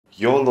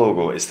Your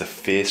logo is the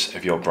face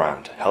of your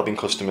brand, helping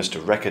customers to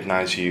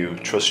recognize you,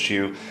 trust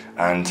you,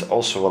 and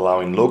also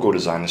allowing logo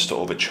designers to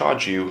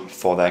overcharge you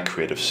for their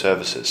creative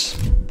services.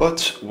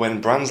 But when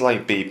brands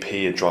like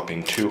BP are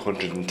dropping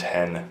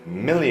 $210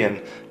 million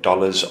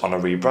on a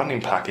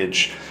rebranding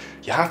package,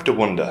 you have to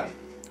wonder,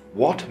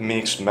 what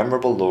makes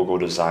memorable logo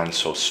design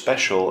so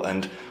special,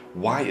 and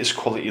why is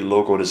quality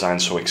logo design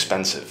so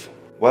expensive?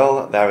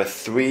 Well, there are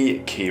three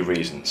key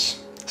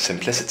reasons: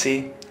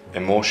 simplicity,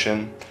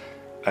 emotion,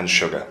 and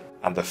sugar.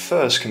 And the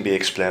first can be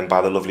explained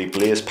by the lovely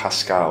Blaise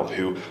Pascal,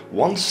 who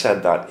once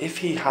said that if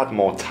he had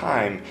more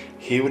time,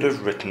 he would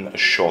have written a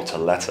shorter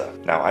letter.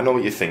 Now, I know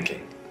what you're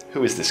thinking.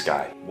 Who is this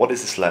guy? What is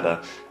this letter?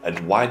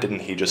 And why didn't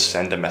he just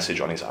send a message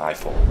on his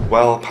iPhone?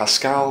 Well,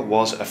 Pascal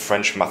was a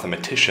French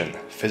mathematician,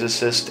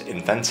 physicist,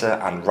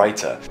 inventor, and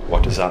writer.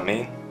 What does that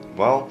mean?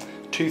 Well,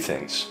 two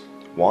things.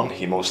 One,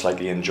 he most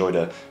likely enjoyed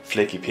a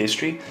flaky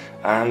pastry,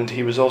 and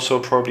he was also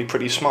probably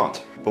pretty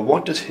smart. But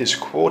what does his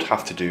quote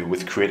have to do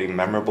with creating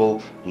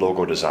memorable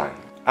logo design?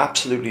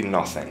 Absolutely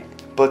nothing.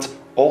 But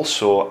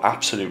also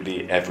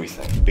absolutely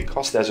everything.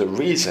 Because there's a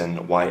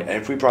reason why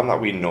every brand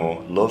that we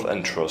know, love,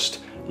 and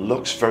trust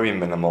looks very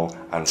minimal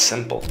and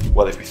simple.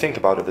 Well, if we think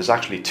about it, there's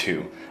actually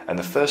two, and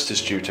the first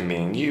is due to me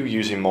and you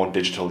using more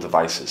digital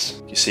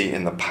devices. You see,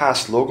 in the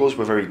past, logos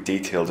were very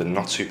detailed and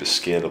not super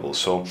scalable,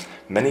 so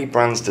many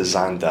brands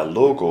designed their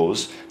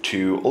logos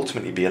to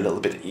ultimately be a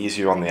little bit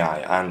easier on the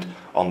eye and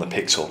on the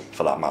pixel,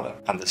 for that matter.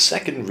 And the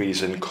second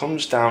reason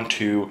comes down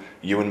to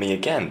you and me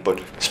again,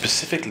 but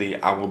specifically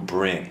our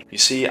brain. You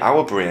see,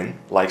 our brain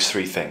likes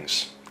three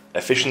things: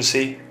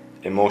 efficiency,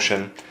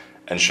 emotion,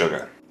 and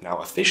sugar. Now,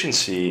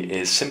 efficiency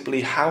is simply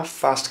how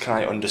fast can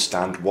I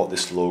understand what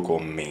this logo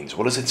means?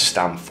 What does it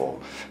stand for?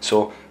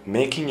 So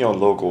making your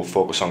logo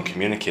focus on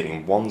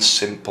communicating one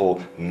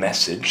simple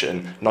message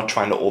and not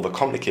trying to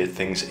overcomplicate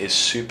things is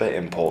super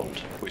important.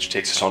 Which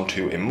takes us on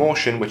to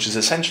emotion, which is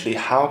essentially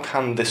how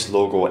can this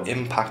logo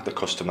impact the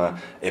customer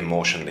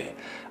emotionally?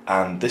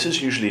 And this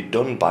is usually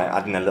done by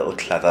adding a little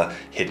clever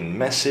hidden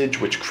message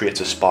which creates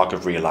a spark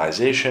of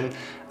realization,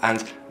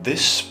 and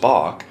this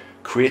spark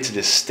creates a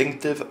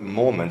distinctive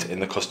moment in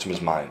the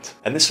customer's mind.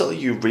 And this little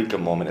eureka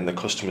moment in the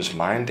customer's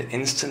mind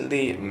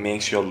instantly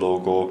makes your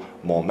logo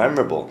more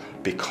memorable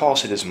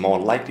because it is more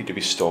likely to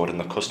be stored in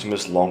the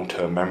customer's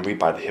long-term memory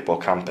by the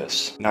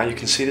hippocampus. Now, you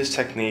can see this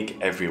technique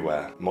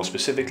everywhere, more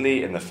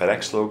specifically in the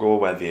FedEx logo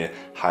where they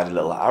hide a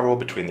little arrow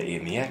between the E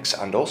and the X,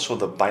 and also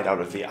the bite out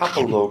of the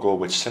Apple logo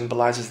which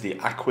symbolizes the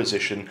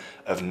acquisition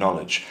of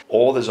knowledge.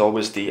 Or there's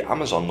always the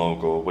Amazon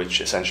logo, which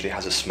essentially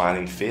has a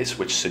smiling face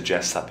which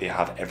suggests that they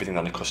have everything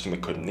that a customer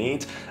could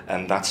need,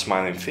 and that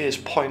smiling face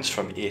points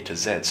from A to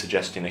Z,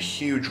 suggesting a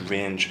huge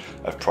range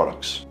of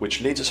products. Which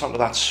leads us onto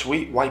that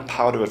sweet white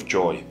powder of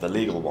joy, the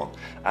legal one,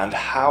 and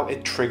how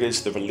it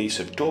triggers the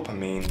release of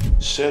dopamine,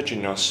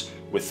 surging us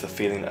with the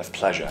feeling of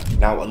pleasure.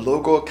 Now, a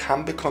logo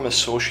can become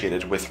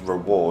associated with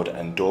reward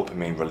and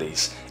dopamine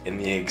release in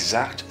the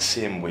exact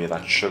same way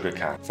that sugar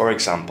can. For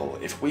example,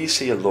 if we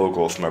see a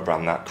logo from a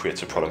brand that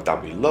creates a product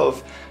that we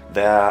love,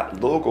 their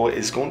logo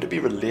is going to be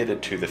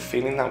related to the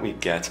feeling that we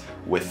get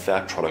with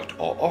their product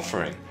or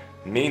offering,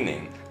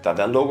 meaning that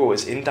their logo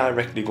is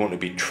indirectly going to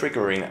be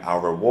triggering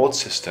our reward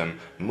system,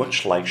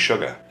 much like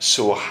sugar.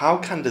 So how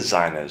can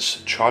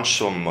designers charge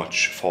so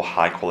much for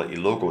high quality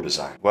logo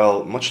design?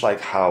 Well, much like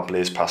how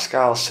Blaise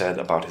Pascal said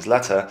about his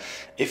letter,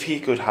 if he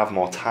could have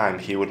more time,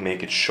 he would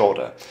make it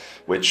shorter,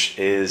 which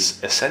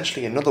is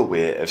essentially another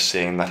way of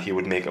saying that he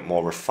would make it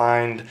more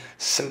refined,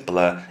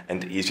 simpler,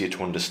 and easier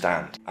to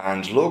understand.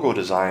 And logo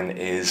design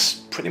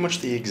is pretty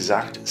much the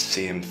exact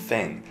same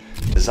thing.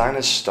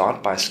 Designers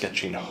start by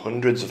sketching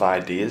hundreds of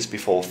ideas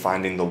before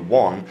finding the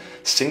one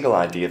single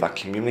idea that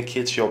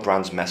communicates your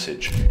brand's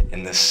message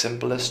in the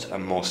simplest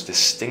and most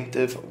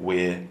distinctive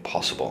way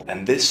possible.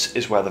 And this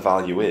is where the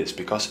value is,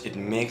 because it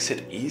makes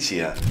it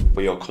easier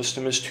for your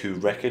customers to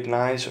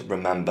recognize,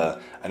 remember,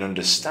 and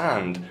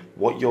understand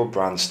what your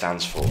brand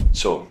stands for.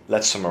 So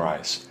let's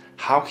summarize.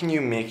 How can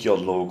you make your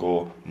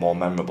logo more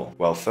memorable?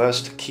 Well,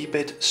 first, keep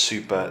it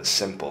super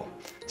simple.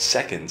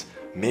 Second,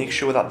 make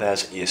sure that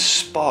there's a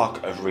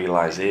spark of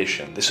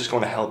realization. This is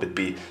going to help it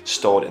be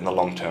stored in the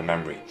long-term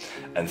memory.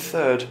 And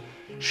third,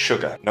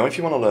 sugar. Now, if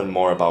you want to learn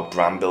more about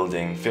brand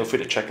building, feel free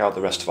to check out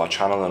the rest of our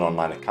channel and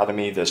online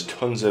academy. There's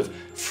tons of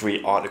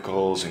free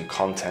articles and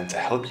content to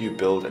help you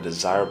build a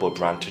desirable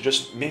brand, to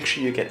just make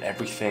sure you get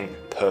everything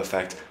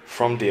perfect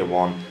from day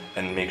one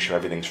and make sure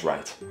everything's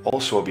right.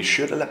 Also, be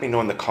sure to let me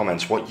know in the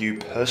comments what you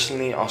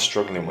personally are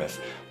struggling with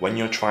when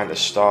you're trying to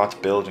start,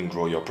 build, and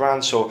grow your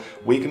brand, so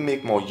we can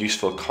make more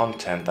useful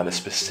content that is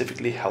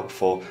specifically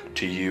helpful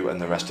to you and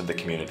the rest of the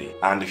community.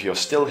 And if you're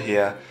still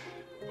here,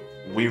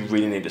 we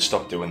really need to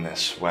stop doing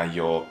this where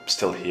you're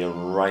still here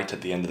right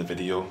at the end of the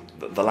video.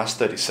 The last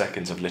 30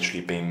 seconds have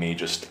literally been me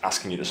just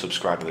asking you to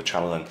subscribe to the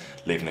channel and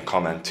leaving a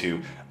comment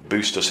to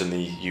boost us in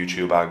the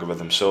YouTube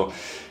algorithm. So,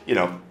 you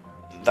know,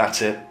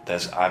 that's it.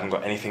 I haven't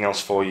got anything else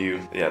for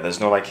you. Yeah, there's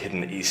no like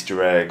hidden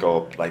Easter egg,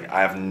 or like,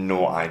 I have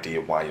no idea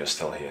why you're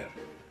still here.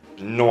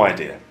 No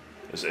idea.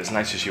 As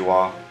nice as you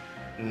are,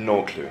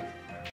 No clue.